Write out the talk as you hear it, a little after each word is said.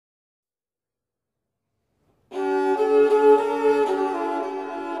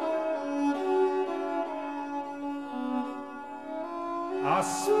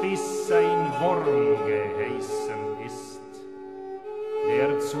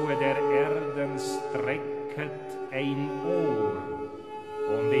zu der Erden strecket ein Ohr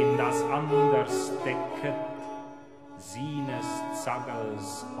und in das anders decket seines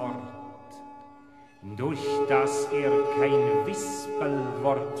Zagels Ort, durch das kein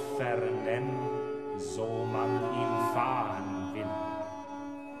Wispelwort vernehm, so man ihn fahen will.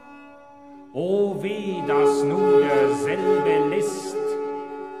 O weh, dass nur derselbe List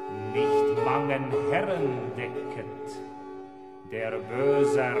nicht mangen Herren decket, der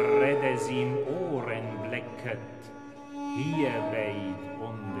böse Redes in Ohren blecket, hierbei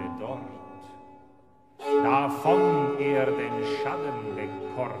und dort, davon den Schaden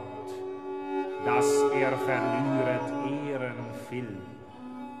bekorrt, dass verlüret Ehren viel.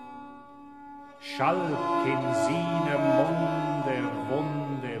 Schalk in seinem Munde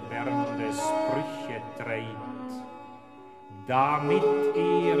wunde bernde Sprüche trägt, damit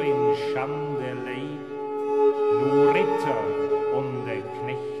in Schande lebt, nur Ritter und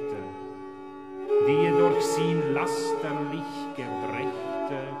Knechte, die durch sein lasterlich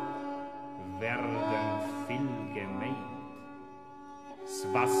Gebrechte werden viel gemäht.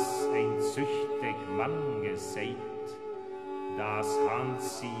 Was ein züchtig Mann gesät, das hand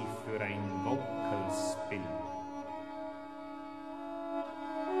sie für ein Gockelspiel.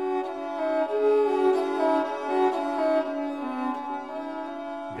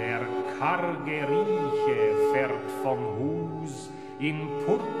 Der karge Rîche fährt von Hus in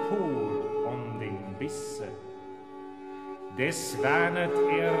Purpur und in Bisse. Des wähnet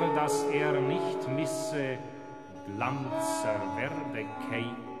dass nicht misse, Glanzer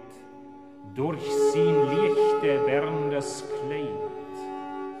Werdigkeit durch sein lichte berndes Kleid.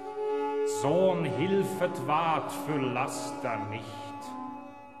 Sohn hilfet ward für Laster nicht.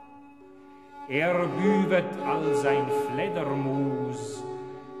 Bübet all sein Fledermus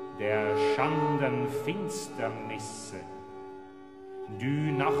der Schanden Finsternisse.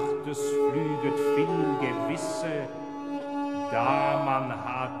 Du Nachtes flüget viel Gewisse, da man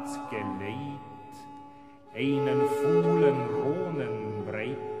hat geleit, einen faulen Ronen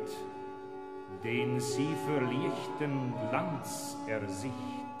breit, den sie für lichten Glanz ersicht.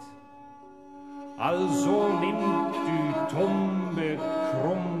 Also nimmt du tumbe,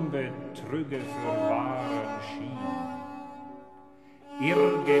 krumbe Trüge für wahren Schien.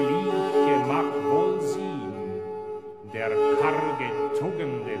 Irrgeliche mag wohl sein, der karge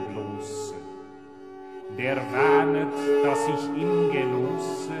Tugende bloße, der wähnet, dass ich ihm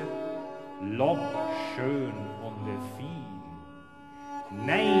genosse, Lob schön und viel.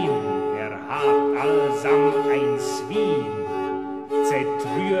 Nein, hat allsam ein Swin,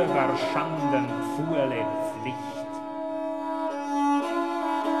 zertrüber Schanden Pfuhle Pflicht.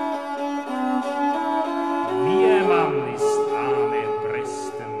 Nieman ist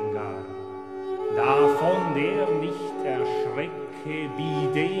bresten gar, davon der nicht erschrecke, wie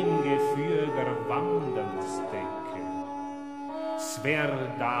dem Gefüger Wandelsdecke. Swer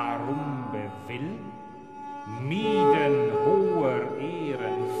darum bewill, mieden hoher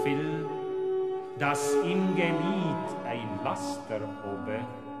Ehren viel, dass im Gelied ein Laster obe,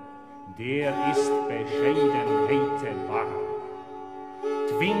 der ist Bescheidenheite wahr.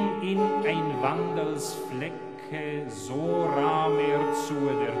 Twing in ein Wandelsflecke, so rahm zu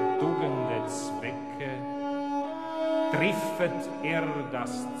der Tugende Zwecke, triffet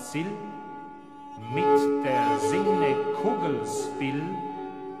das Ziel, mit der Sinne Kugelspiel,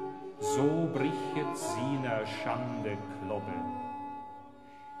 so brichet seiner Schande Klobbe.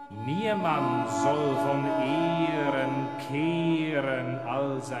 Nieman soll von Ehren kehren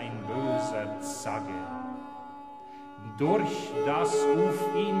all sein böser Zage, durch das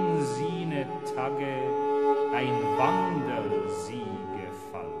auf ihn seine Tage ein Wandel sie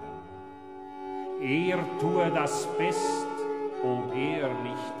gefallen. Tue das Best, ob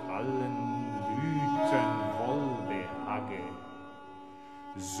nicht allen Lüten wohl behage,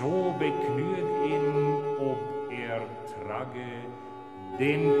 so begnüg ihn, ob trage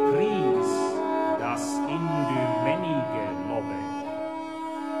den Preis, das in du